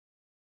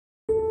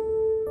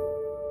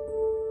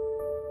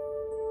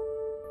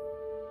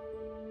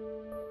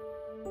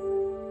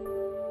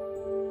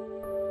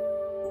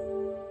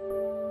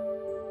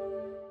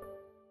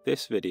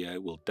This video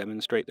will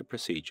demonstrate the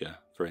procedure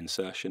for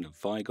insertion of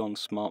Vygon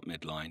Smart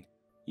Midline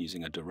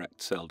using a direct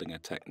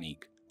Seldinger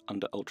technique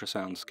under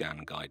ultrasound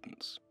scan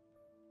guidance.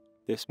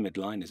 This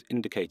midline is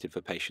indicated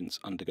for patients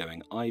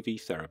undergoing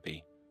IV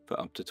therapy for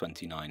up to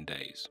 29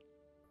 days.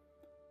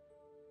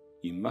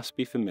 You must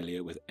be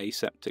familiar with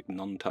aseptic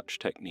non-touch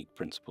technique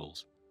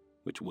principles,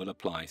 which will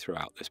apply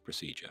throughout this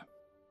procedure.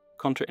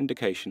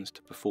 Contraindications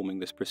to performing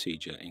this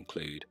procedure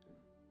include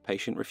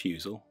patient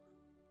refusal,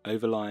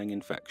 overlying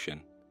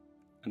infection,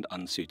 and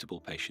unsuitable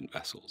patient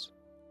vessels.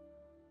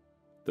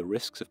 The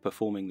risks of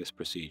performing this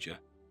procedure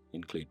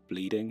include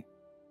bleeding,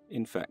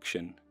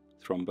 infection,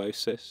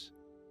 thrombosis,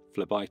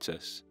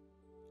 phlebitis,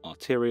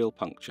 arterial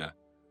puncture,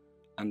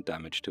 and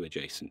damage to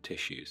adjacent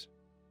tissues.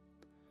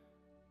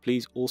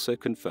 Please also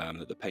confirm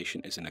that the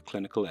patient is in a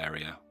clinical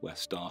area where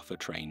staff are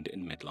trained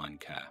in midline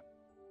care.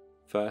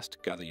 First,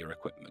 gather your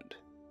equipment.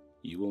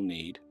 You will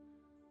need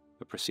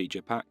a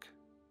procedure pack,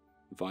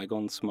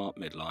 Vygon Smart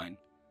Midline,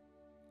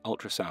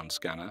 ultrasound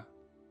scanner,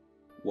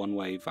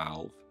 one-way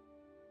valve,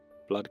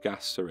 blood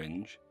gas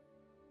syringe,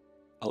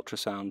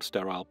 ultrasound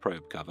sterile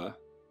probe cover,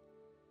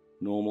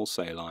 normal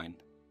saline,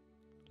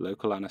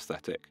 local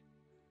anaesthetic,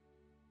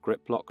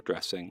 grip lock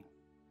dressing,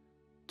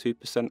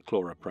 2%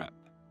 ChloraPrep,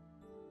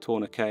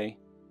 tourniquet,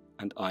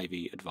 and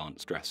IV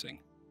advanced dressing.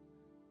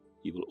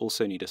 You will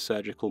also need a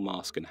surgical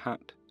mask and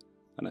hat,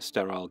 and a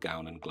sterile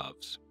gown and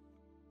gloves.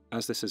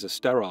 As this is a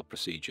sterile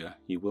procedure,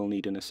 you will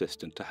need an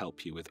assistant to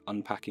help you with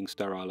unpacking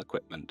sterile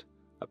equipment,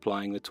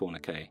 applying the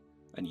tourniquet,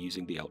 and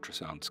using the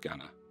ultrasound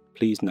scanner.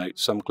 Please note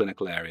some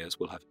clinical areas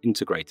will have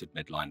integrated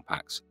midline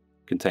packs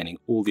containing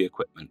all the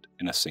equipment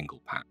in a single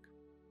pack.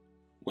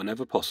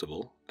 Whenever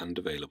possible and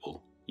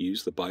available,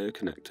 use the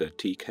bioconnector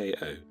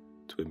TKO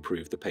to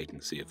improve the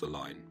patency of the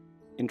line.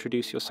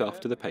 Introduce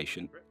yourself to the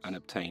patient and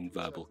obtain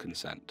verbal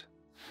consent.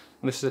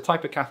 And this is a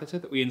type of catheter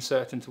that we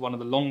insert into one of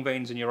the long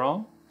veins in your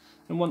arm,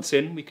 and once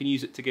in, we can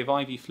use it to give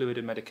IV fluid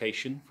and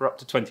medication for up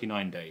to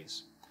 29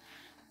 days.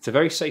 It's a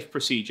very safe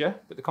procedure,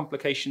 but the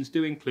complications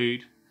do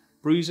include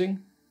bruising,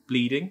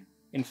 bleeding,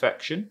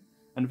 infection,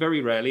 and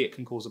very rarely it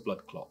can cause a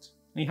blood clot.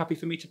 Are you happy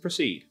for me to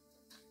proceed?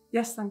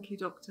 Yes, thank you,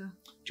 Doctor.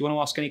 Do you want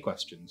to ask any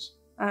questions?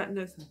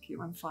 No, thank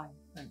you. I'm fine,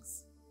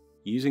 thanks.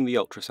 Using the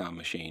ultrasound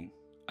machine,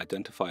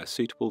 identify a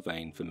suitable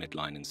vein for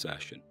midline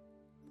insertion.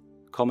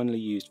 Commonly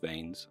used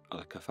veins are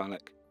the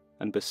cephalic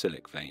and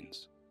basilic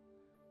veins.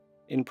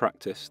 In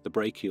practice, the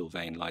brachial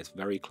vein lies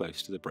very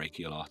close to the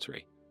brachial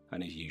artery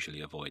and is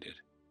usually avoided.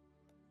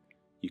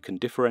 You can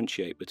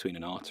differentiate between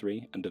an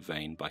artery and a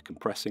vein by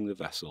compressing the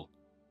vessel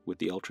with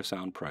the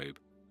ultrasound probe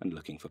and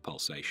looking for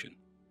pulsation.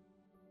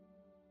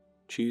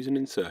 Choose an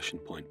insertion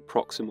point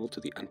proximal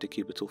to the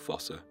antecubital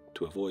fossa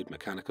to avoid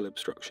mechanical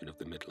obstruction of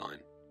the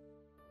midline.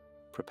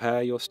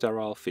 Prepare your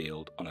sterile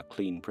field on a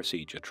clean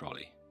procedure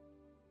trolley.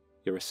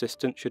 Your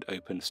assistant should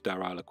open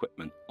sterile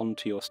equipment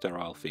onto your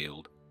sterile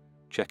field,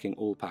 checking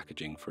all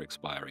packaging for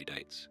expiry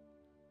dates.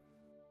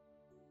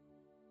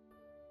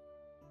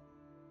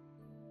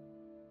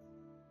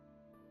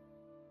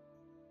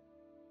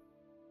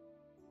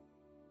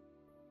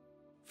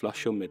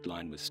 Flush your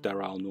midline with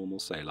sterile normal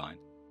saline.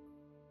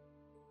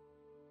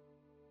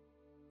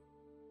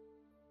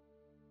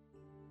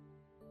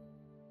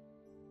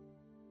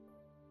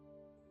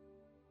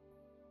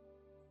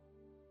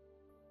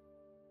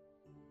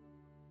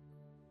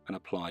 And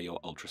apply your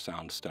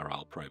ultrasound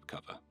sterile probe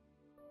cover.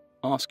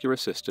 Ask your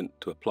assistant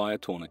to apply a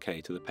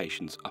tourniquet to the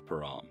patient's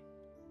upper arm.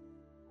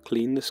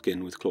 Clean the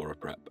skin with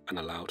ChloraPrep and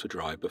allow to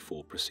dry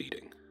before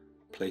proceeding.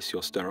 Place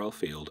your sterile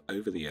field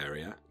over the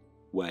area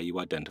where you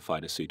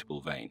identified a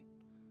suitable vein.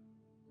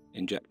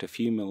 Inject a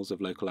few mils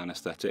of local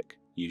anaesthetic,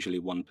 usually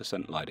 1%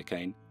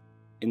 lidocaine,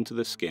 into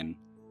the skin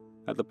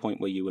at the point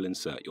where you will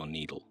insert your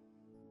needle.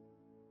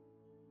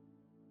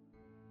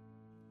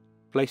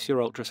 Place your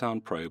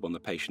ultrasound probe on the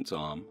patient's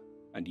arm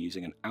and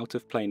using an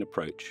out-of-plane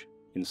approach,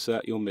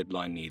 insert your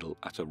midline needle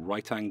at a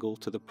right angle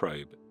to the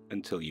probe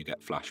until you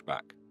get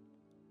flashback.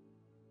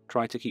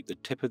 Try to keep the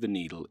tip of the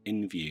needle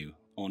in view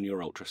on your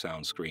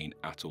ultrasound screen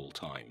at all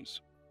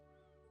times.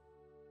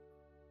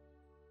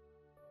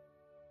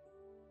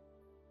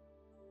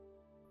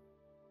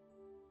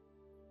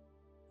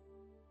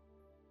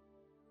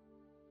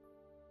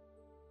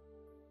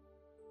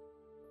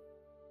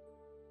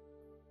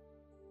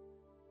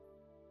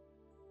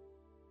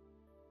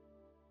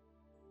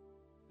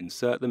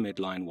 Insert the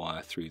midline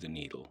wire through the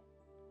needle.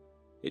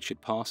 It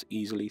should pass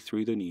easily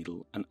through the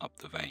needle and up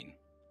the vein.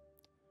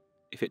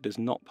 If it does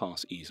not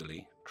pass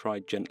easily,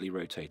 try gently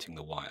rotating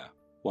the wire.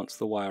 Once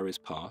the wire is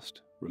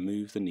passed,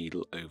 remove the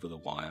needle over the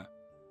wire,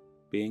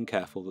 being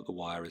careful that the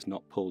wire is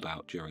not pulled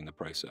out during the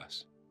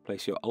process.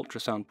 Place your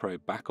ultrasound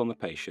probe back on the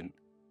patient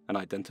and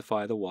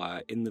identify the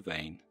wire in the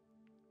vein,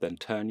 then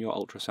turn your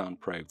ultrasound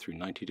probe through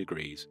 90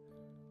 degrees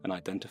and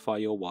identify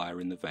your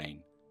wire in the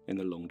vein in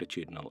the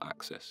longitudinal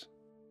axis.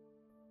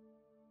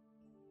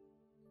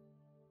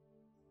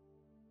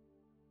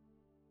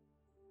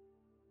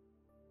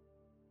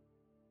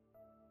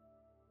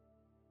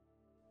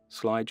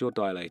 Slide your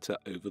dilator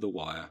over the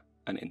wire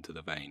and into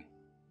the vein.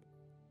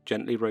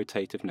 Gently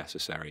rotate if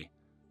necessary,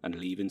 and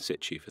leave in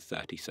situ for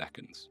 30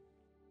 seconds.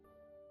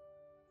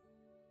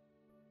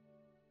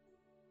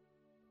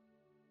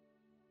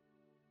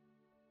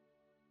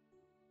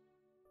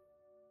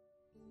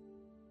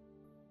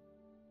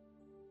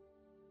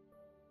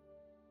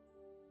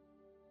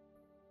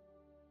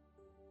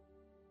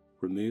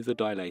 Remove the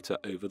dilator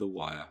over the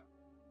wire,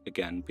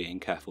 again being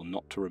careful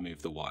not to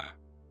remove the wire.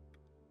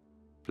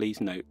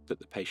 Please note that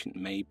the patient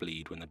may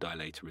bleed when the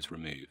dilator is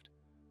removed,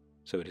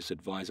 so it is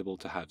advisable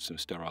to have some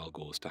sterile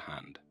gauze to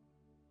hand.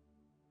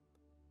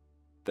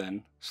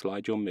 Then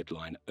slide your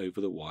midline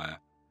over the wire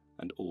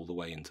and all the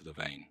way into the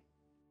vein.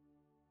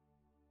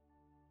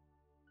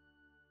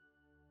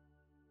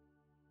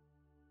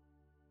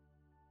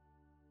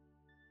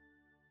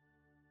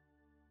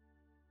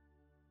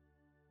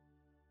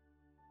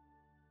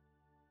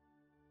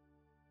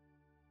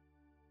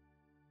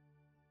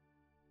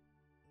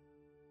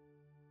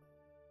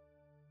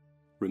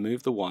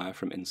 Remove the wire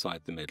from inside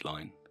the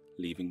midline,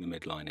 leaving the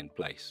midline in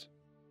place.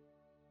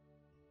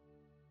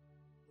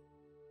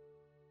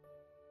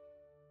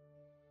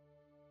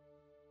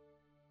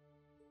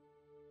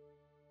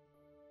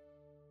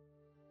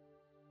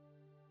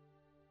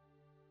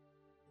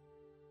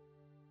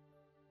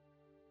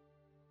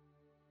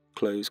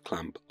 Close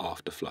clamp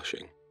after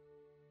flushing.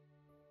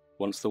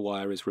 Once the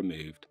wire is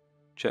removed,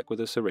 check with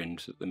a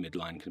syringe that the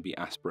midline can be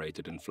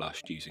aspirated and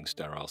flushed using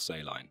sterile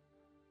saline.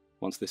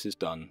 Once this is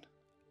done,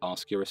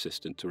 ask your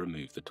assistant to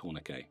remove the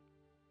tourniquet.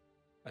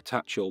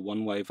 Attach your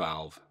one-way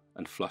valve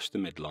and flush the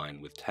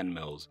midline with 10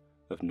 ml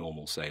of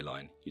normal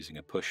saline using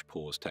a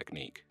push-pause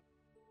technique.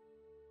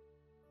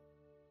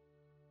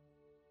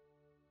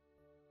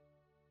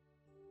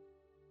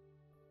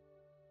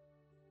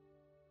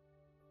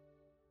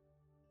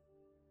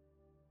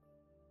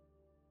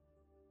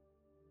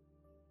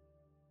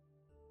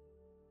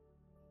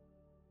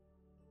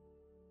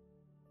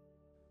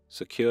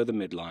 Secure the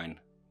midline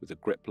with a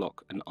grip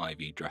lock and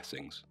IV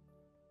dressings.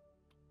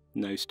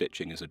 No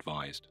stitching is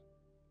advised.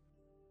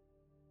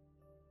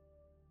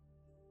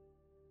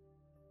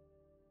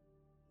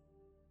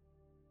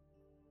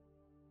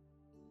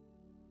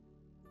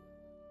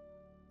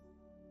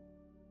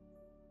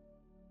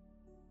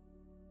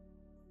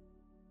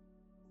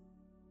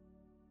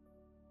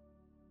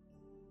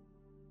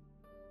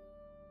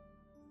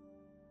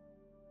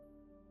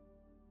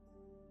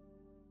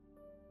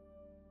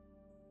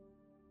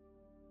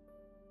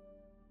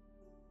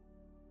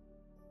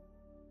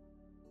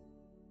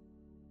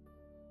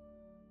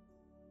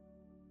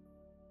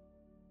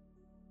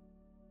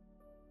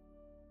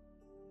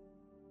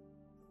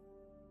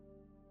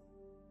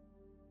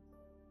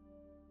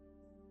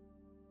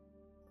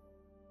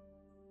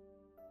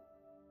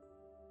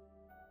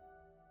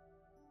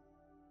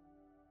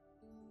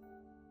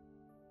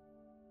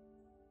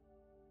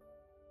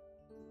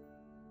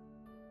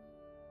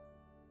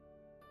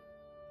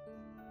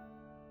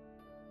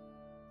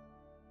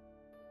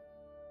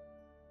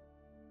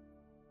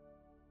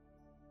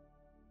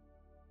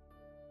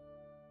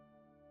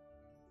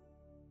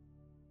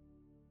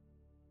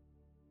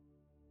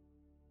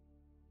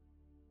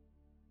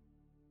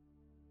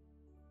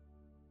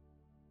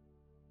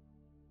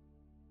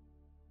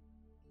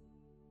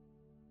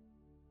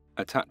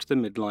 Attach the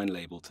midline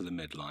label to the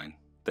midline,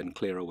 then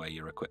clear away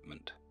your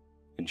equipment,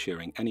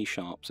 ensuring any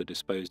sharps are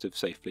disposed of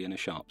safely in a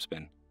sharps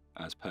bin,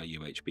 as per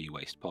UHB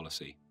waste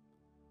policy.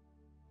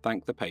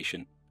 Thank the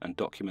patient and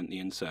document the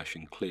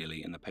insertion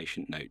clearly in the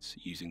patient notes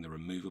using the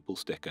removable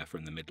sticker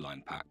from the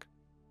midline pack.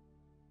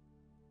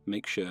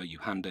 Make sure you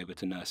hand over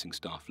to nursing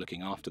staff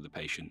looking after the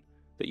patient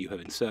that you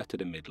have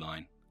inserted a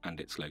midline and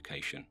its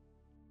location.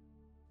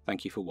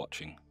 Thank you for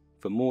watching.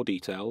 For more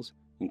details,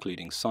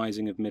 including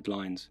sizing of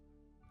midlines,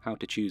 how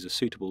to choose a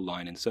suitable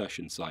line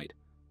insertion site,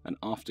 and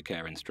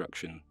aftercare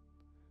instruction,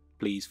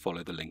 please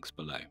follow the links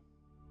below.